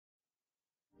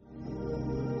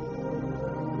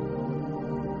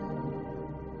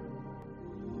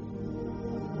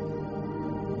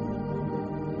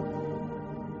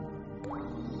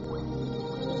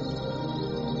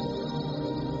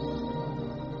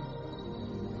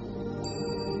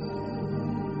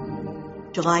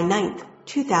July 9th,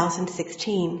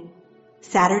 2016,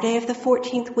 Saturday of the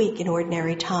 14th week in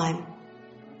Ordinary Time.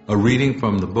 A reading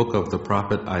from the book of the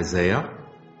prophet Isaiah.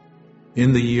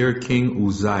 In the year King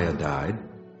Uzziah died,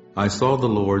 I saw the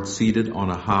Lord seated on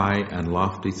a high and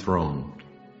lofty throne,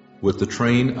 with the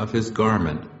train of his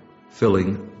garment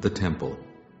filling the temple.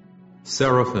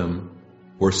 Seraphim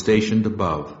were stationed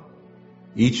above.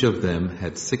 Each of them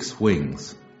had 6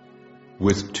 wings.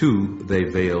 With 2 they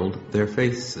veiled their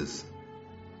faces.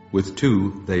 With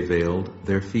 2 they veiled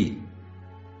their feet.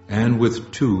 And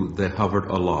with 2 they hovered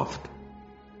aloft.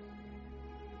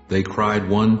 They cried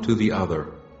one to the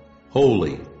other,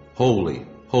 Holy, holy,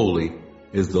 holy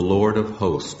is the Lord of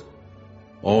hosts.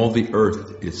 All the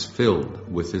earth is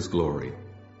filled with his glory.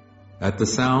 At the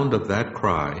sound of that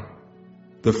cry,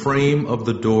 the frame of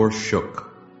the door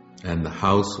shook, and the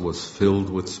house was filled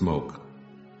with smoke.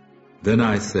 Then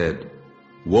I said,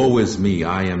 Woe is me,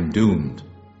 I am doomed,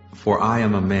 for I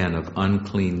am a man of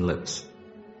unclean lips,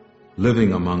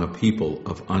 living among a people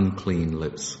of unclean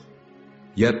lips.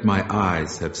 Yet my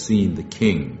eyes have seen the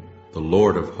King, the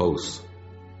Lord of hosts.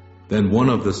 Then one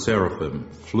of the seraphim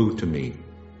flew to me,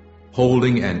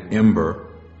 holding an ember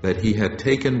that he had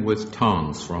taken with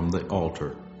tongs from the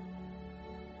altar.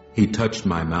 He touched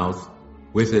my mouth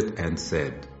with it and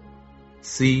said,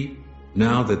 See,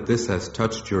 now that this has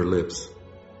touched your lips,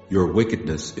 your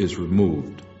wickedness is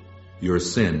removed, your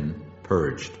sin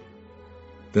purged.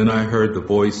 Then I heard the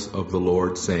voice of the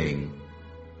Lord saying,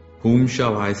 Whom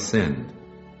shall I send?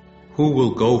 Who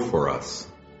will go for us?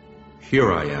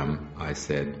 Here I am, I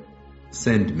said,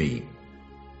 send me.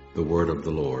 The word of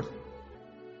the Lord.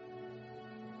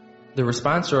 The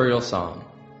responsorial psalm.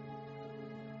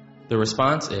 The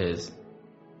response is,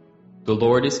 The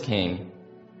Lord is King,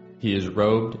 he is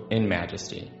robed in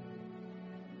majesty.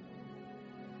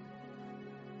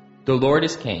 The Lord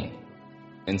is King,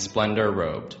 in splendor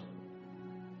robed.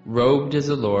 Robed is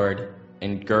the Lord,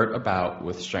 and girt about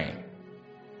with strength.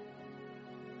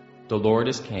 The Lord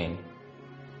is King,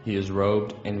 he is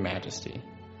robed in majesty.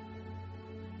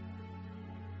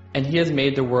 And he has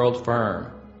made the world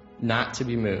firm, not to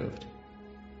be moved.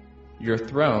 Your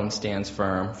throne stands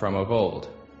firm from of old.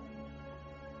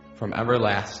 From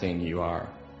everlasting you are,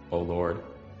 O Lord.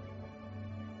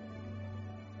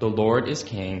 The Lord is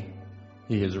King,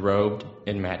 he is robed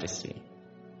in majesty.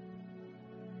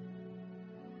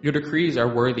 Your decrees are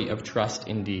worthy of trust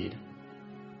indeed.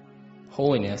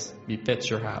 Holiness befits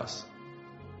your house,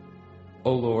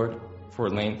 O Lord, for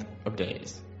length of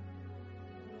days.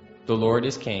 The Lord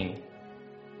is King,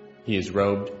 he is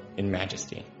robed in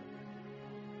majesty.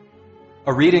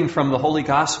 A reading from the Holy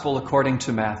Gospel according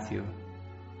to Matthew.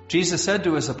 Jesus said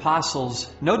to his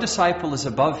apostles, No disciple is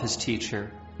above his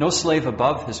teacher, no slave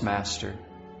above his master.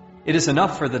 It is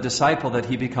enough for the disciple that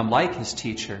he become like his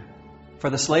teacher, for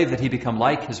the slave that he become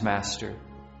like his master.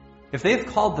 If they have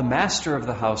called the master of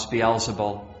the house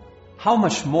Beelzebul, how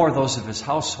much more those of his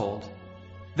household?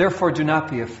 Therefore do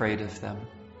not be afraid of them.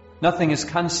 Nothing is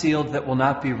concealed that will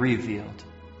not be revealed,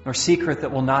 nor secret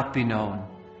that will not be known.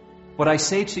 What I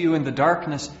say to you in the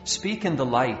darkness, speak in the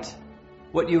light.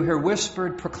 What you hear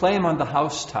whispered, proclaim on the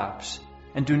housetops.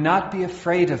 And do not be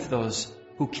afraid of those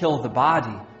who kill the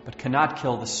body, but cannot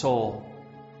kill the soul.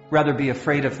 Rather be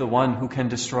afraid of the one who can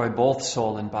destroy both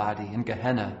soul and body in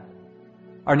Gehenna.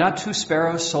 Are not 2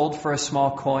 sparrows sold for a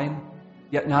small coin?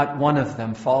 Yet not one of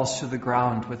them falls to the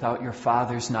ground without your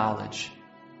Father's knowledge.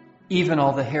 Even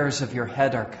all the hairs of your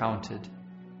head are counted.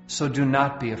 So do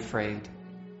not be afraid.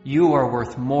 You are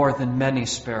worth more than many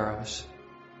sparrows.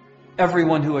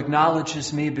 Everyone who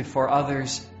acknowledges me before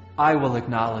others, I will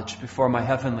acknowledge before my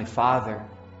heavenly Father.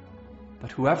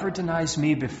 But whoever denies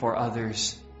me before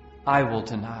others, I will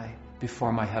deny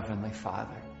before my heavenly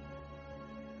Father.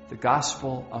 The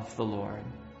Gospel of the Lord.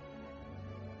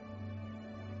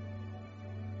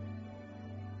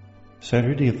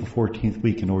 Saturday of the 14th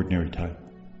week in Ordinary Time.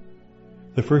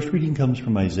 The first reading comes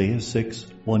from Isaiah 6,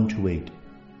 1-8.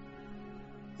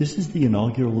 This is the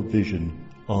inaugural vision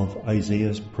of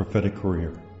Isaiah's prophetic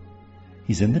career.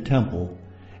 He's in the temple,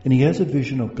 and he has a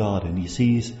vision of God, and he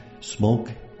sees smoke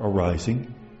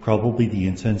arising, probably the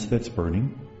incense that's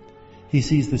burning. He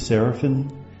sees the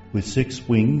seraphim with 6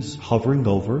 wings hovering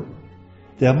over.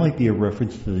 That might be a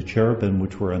reference to the cherubim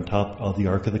which were on top of the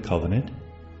Ark of the Covenant.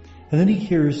 And then he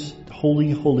hears,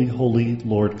 Holy, holy, holy,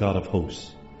 Lord God of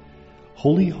hosts.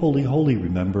 Holy, holy, holy,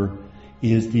 remember,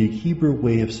 is the Hebrew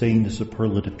way of saying the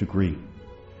superlative degree.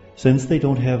 Since they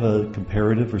don't have a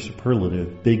comparative or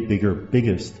superlative, big, bigger,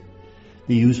 biggest,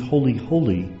 they use holy,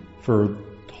 holy for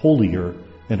holier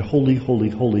and holy, holy,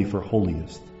 holy for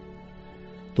holiest.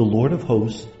 The Lord of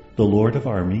hosts, the Lord of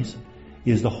armies,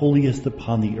 He is the holiest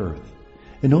upon the earth.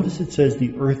 And notice it says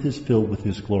the earth is filled with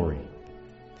his glory.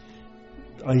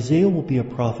 Isaiah will be a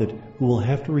prophet who will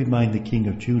have to remind the king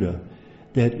of Judah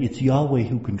that it's Yahweh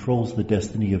who controls the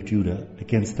destiny of Judah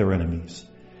against their enemies.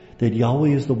 That Yahweh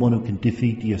is the one who can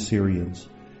defeat the Assyrians,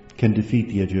 can defeat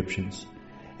the Egyptians.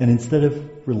 And instead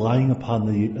of relying upon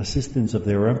the assistance of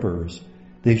their emperors,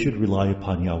 they should rely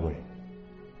upon Yahweh.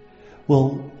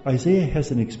 Well, Isaiah has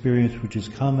an experience which is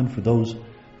common for those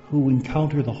who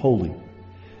encounter the holy.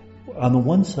 On the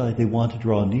one side, they want to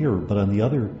draw nearer, but on the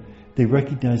other, they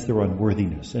recognize their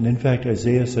unworthiness. And in fact,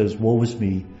 Isaiah says, "Woe is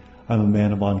me, I'm a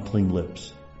man of unclean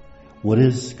lips." What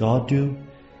does God do?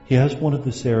 He has one of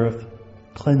the seraph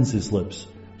cleanse his lips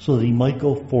so that he might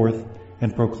go forth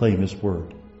and proclaim his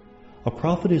word. A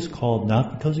prophet is called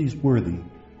not because he's worthy,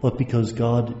 but because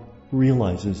God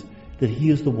realizes that he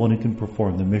is the one who can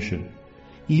perform the mission,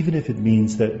 even if it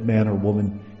means that man or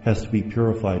woman has to be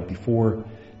purified before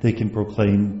they can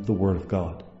proclaim the word of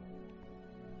God.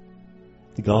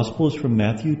 The gospel is from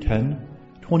Matthew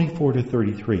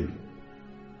 10:24-33.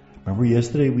 Remember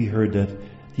yesterday we heard that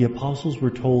the apostles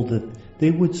were told that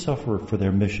they would suffer for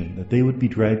their mission, that they would be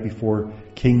dragged before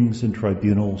kings and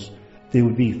tribunals, they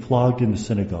would be flogged in the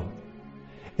synagogue.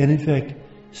 And in fact,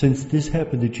 since this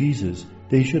happened to Jesus,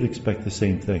 they should expect the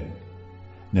same thing.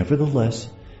 Nevertheless,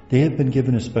 they have been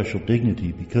given a special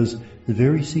dignity because the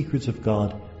very secrets of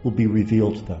God will be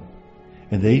revealed to them.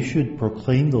 And they should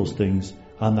proclaim those things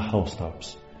on the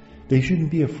housetops. They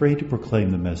shouldn't be afraid to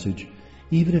proclaim the message,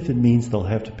 even if it means they'll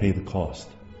have to pay the cost.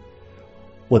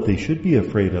 What they should be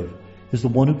afraid of is the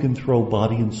one who can throw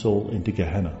body and soul into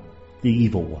Gehenna, the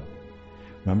evil one.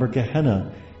 Remember,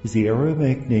 Gehenna is the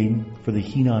Aramaic name for the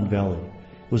Hinnom Valley.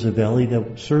 It was a valley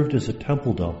that served as a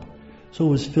temple dump, so it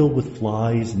was filled with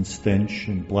flies and stench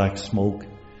and black smoke,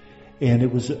 and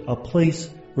it was a place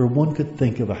where one could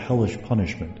think of a hellish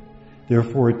punishment.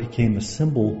 Therefore, it became a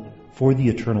symbol for the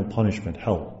eternal punishment,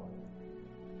 hell.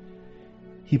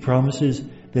 He promises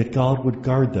that God would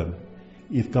guard them.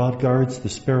 If God guards the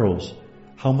sparrows,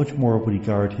 how much more would he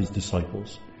guard his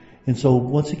disciples? And so,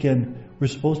 once again, we're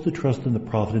supposed to trust in the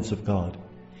providence of God,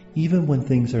 even when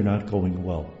things are not going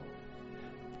well.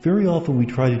 Very often we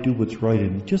try to do what's right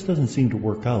and it just doesn't seem to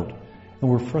work out, and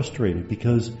we're frustrated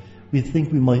because we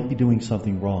think we might be doing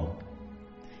something wrong.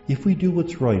 If we do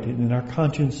what's right and in our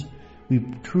conscience we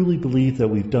truly believe that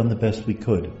we've done the best we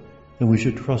could, then we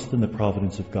should trust in the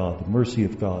providence of God, the mercy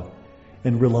of God,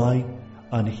 and rely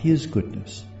on his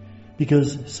goodness.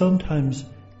 Because sometimes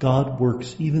God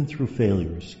works even through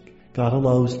failures. God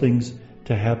allows things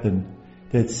to happen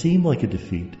that seem like a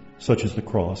defeat, such as the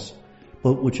cross,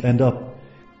 but which end up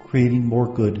creating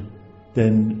more good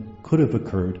than could have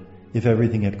occurred if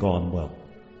everything had gone well.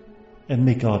 And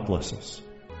may God bless us.